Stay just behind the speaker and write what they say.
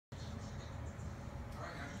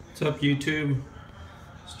What's up, YouTube?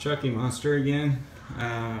 It's Chucky Monster again.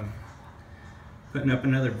 Putting up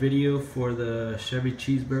another video for the Chevy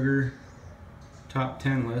cheeseburger top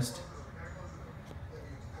 10 list.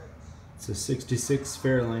 It's a 66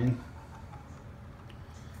 Fairlane.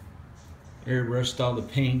 Airbrushed all the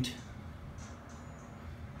paint.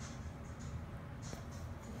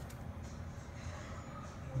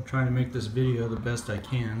 I'm trying to make this video the best I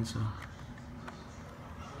can, so.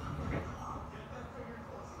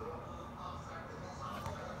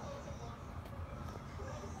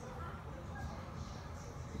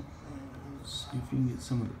 See if you can get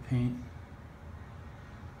some of the paint.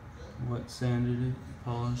 Wet sanded it,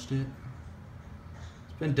 polished it.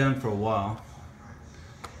 It's been done for a while.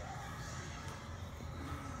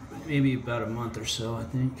 Maybe about a month or so, I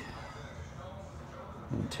think.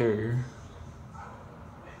 Interior.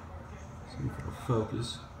 See if it'll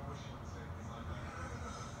focus.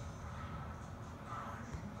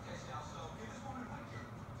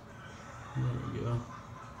 There we go.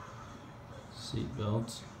 Seat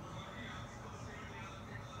belts.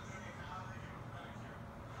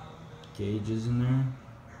 Gauges in there.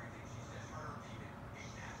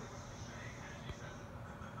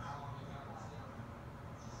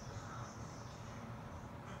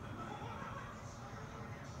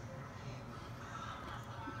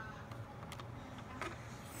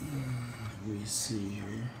 We see here.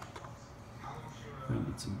 I think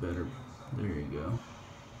it's a better. There you go.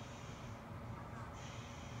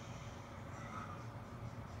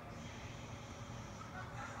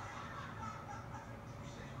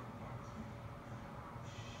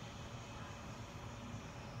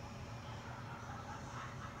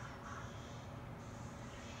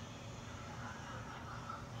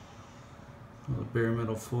 All the bare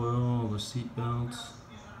metal foil, all the seat belts,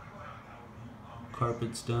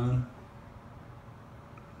 carpet's done.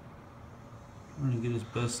 I'm gonna get as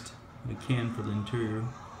best I can for the interior.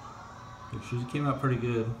 Pictures came out pretty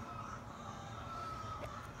good.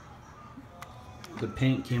 The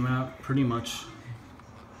paint came out pretty much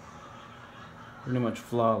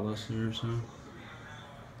flawless here, so. You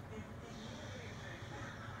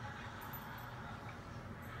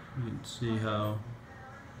can see how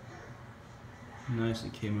nice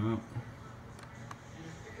it came out.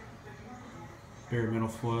 Bare metal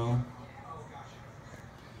foil.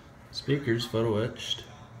 Speakers photo etched.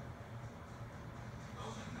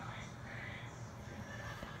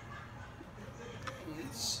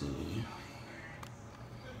 Let's see.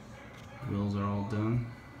 Wheels are all done.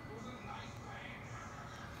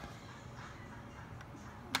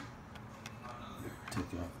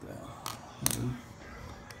 Take off that.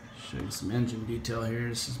 Show you some engine detail here.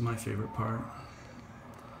 This is my favorite part.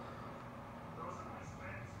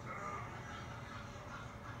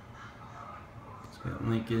 Got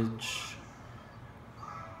linkage.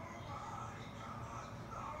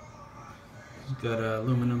 It's got an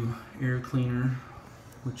aluminum air cleaner,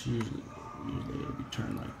 which usually it'll be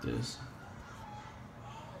turned like this.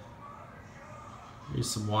 There's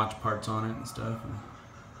some watch parts on it and stuff.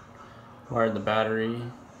 Wired the battery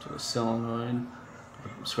to the solenoid.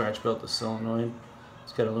 Scratch built the solenoid.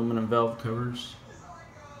 It's got aluminum valve covers.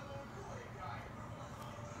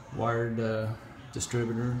 Wired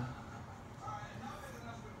distributor.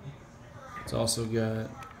 It's also got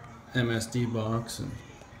MSD box and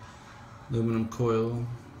aluminum coil.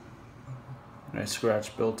 And I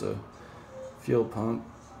scratch built a fuel pump.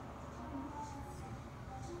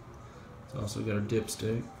 It's also got a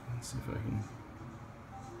dipstick. Let's see if I can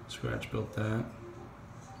scratch built that. I don't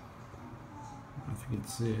know if you can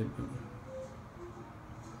see it, but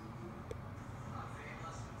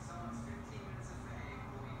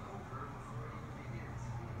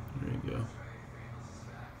there you go.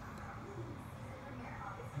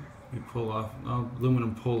 We pull off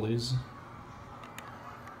aluminum pulleys,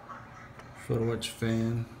 photo etch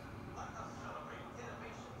fan,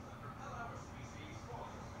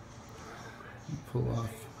 pull off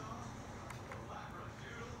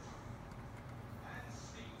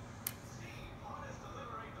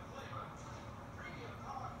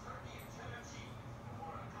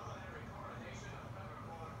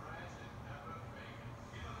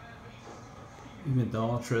even the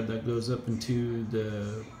all tread that goes up into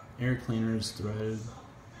the air cleaner is threaded.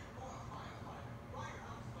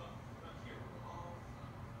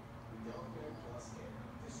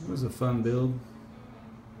 It was a fun build.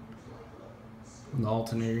 On the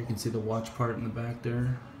alternator, you can see the watch part in the back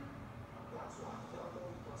there.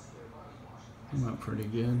 Came out pretty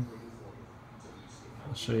good.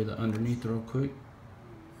 I'll show you the underneath real quick.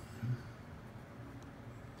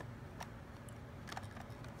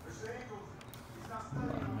 Hold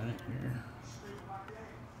on a minute here.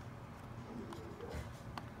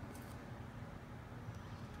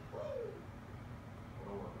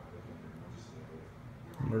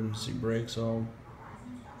 emergency brakes all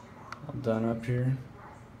done up here.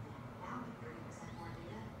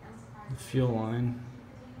 The fuel line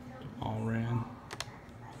all ran.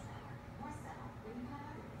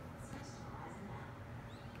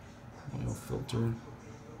 Oil filter.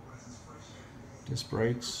 Disc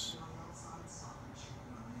brakes.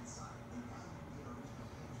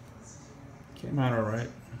 Came out alright.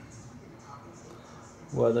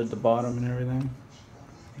 Weathered the bottom and everything.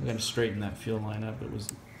 I gotta straighten that fuel line up. It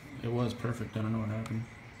was perfect. I don't know what happened.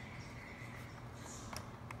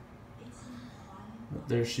 But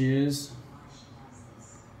there she is.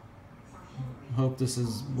 Hope this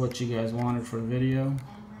is what you guys wanted for the video.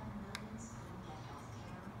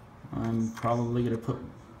 I'm probably gonna put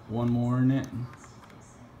one more in it.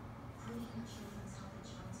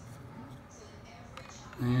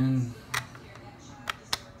 And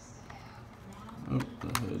oh,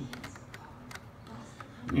 the hood.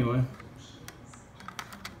 Anyway,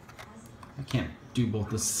 I can't do both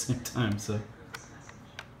at the same time, so.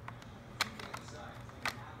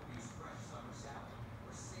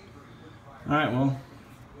 Alright, well,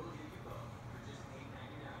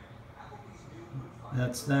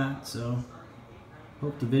 that's that. So,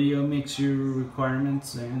 hope the video makes your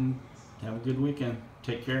requirements, and have a good weekend.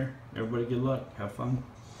 Take care. Everybody, good luck. Have fun.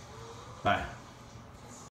 Bye.